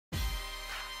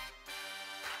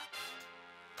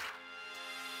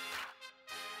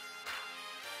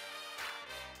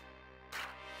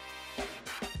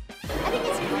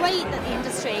great that the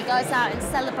industry goes out and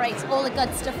celebrates all the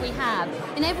good stuff we have.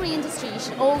 In every industry you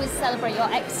should always celebrate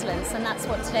your excellence, and that's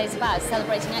what today's about,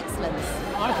 celebrating excellence.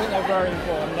 I think they're very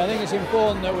important. I think it's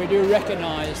important that we do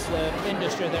recognise the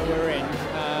industry that we're in.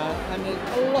 And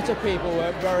a lot of people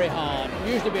work very hard,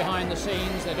 usually behind the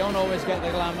scenes. They don't always get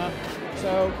the glamour.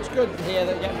 So it's good to hear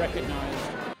that they get recognised.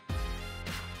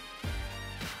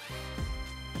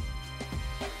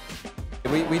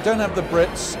 We don't have the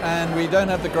Brits and we don't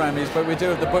have the Grammys, but we do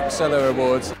have the Bookseller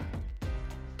Awards.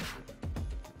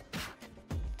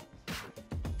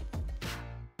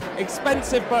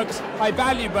 Expensive books,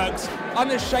 high-value books,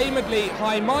 unashamedly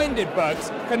high-minded books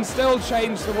can still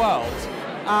change the world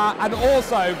and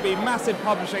also be massive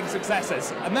publishing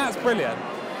successes, and that's brilliant.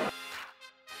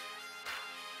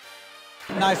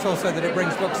 Nice also that it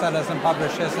brings booksellers and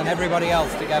publishers and everybody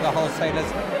else together, wholesalers.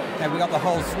 We've got the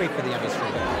whole suite for the industry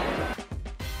here.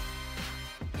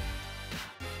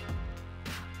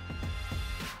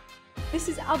 This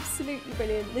is absolutely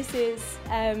brilliant. This is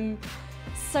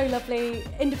so lovely.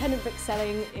 Independent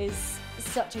bookselling is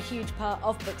such a huge part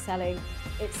of bookselling.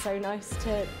 It's so nice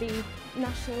to be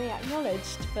nationally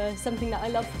acknowledged for something that I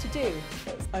love to do.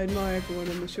 I admire everyone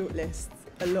on the shortlist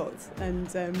a lot,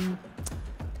 and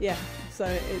yeah,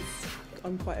 so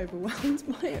I'm quite overwhelmed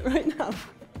by it right now.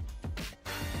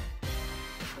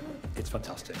 It's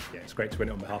fantastic. Yeah, it's great to win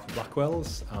it on behalf of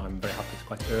Blackwell's. I'm very happy it's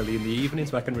quite early in the evening,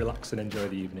 so I can relax and enjoy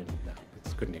the evening now.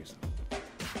 It's good news.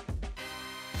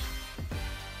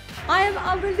 I am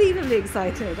unbelievably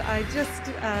excited. I just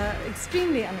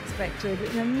extremely unexpected,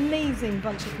 an amazing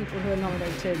bunch of people who are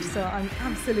nominated, so I'm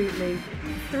absolutely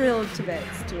thrilled to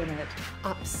bits to win it.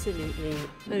 Absolutely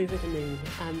over the moon.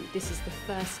 This is the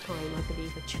first time I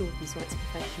believe a children's rights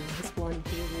professional has won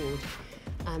the award,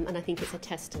 and I think it's a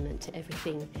testament to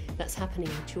everything that's happening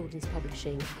in children's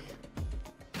publishing.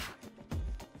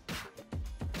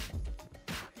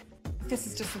 This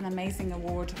is just an amazing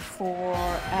award for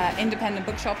independent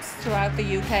bookshops throughout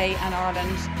the UK and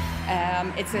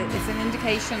Ireland. It's an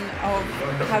indication of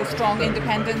how strong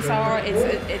independents are.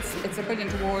 It's a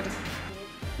brilliant award.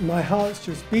 My heart's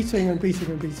just beating and beating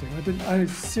and beating. I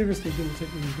seriously didn't think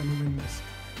we were going to win this.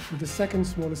 We're the second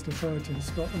smallest authority in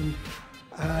Scotland,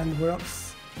 and we're up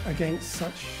against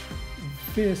such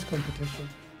fierce competition,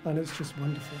 and it's just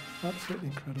wonderful, absolutely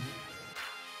incredible.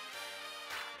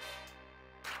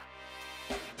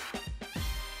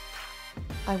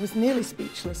 I was nearly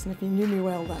speechless, and if you knew me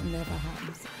well, that never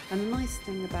happens. And the nice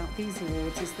thing about these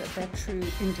awards is that they're true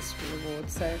industry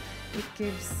awards, so it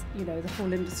gives, you know, the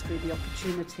whole industry the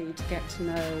opportunity to get to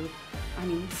know, I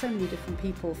mean, so many different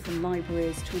people, from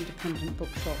libraries to independent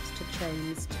bookshops to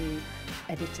chains to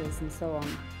editors and so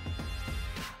on.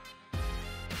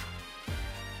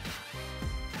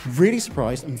 Really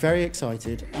surprised and very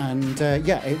excited, and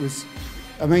yeah, it was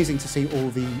amazing to see all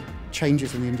the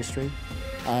changes in the industry.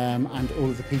 And all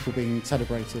of the people being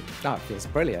celebrated. That feels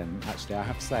brilliant, actually. I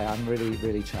have to say, I'm really,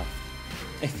 really chuffed.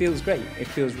 It feels great. It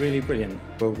feels really brilliant.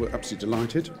 Well, we're absolutely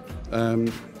delighted.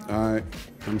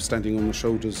 I'm standing on the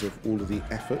shoulders of all of the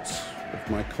efforts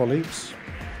of my colleagues.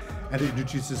 And it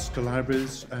introduces us to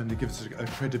libraries, and it gives us a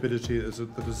credibility as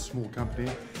a small company.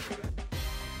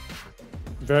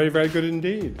 Very, very good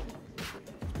indeed.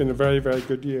 It's been a very, very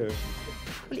good year.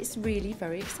 Well, it's really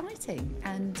very exciting,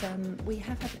 and we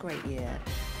have had a great year,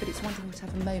 but it's wonderful to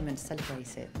have a moment to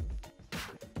celebrate it.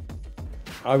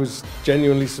 I was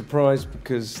genuinely surprised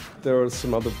because there are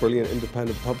some other brilliant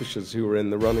independent publishers who were in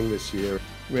the running this year.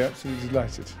 We're absolutely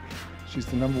delighted. She's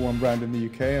the #1 brand in the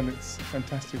UK, and it's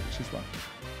fantastic that she's won.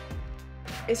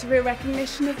 It's a real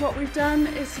recognition of what we've done.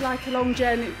 It's like a long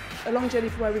journey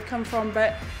from where we've come from,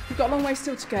 but we've got a long way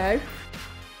still to go.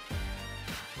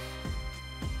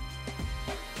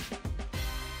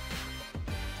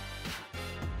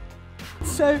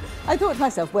 So I thought to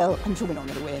myself, well, I'm sure we're not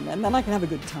going to win, and then I can have a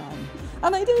good time.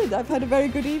 And I did. I've had a very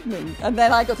good evening. And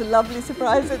then I got a lovely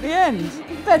surprise at the end.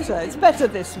 It's better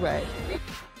this way.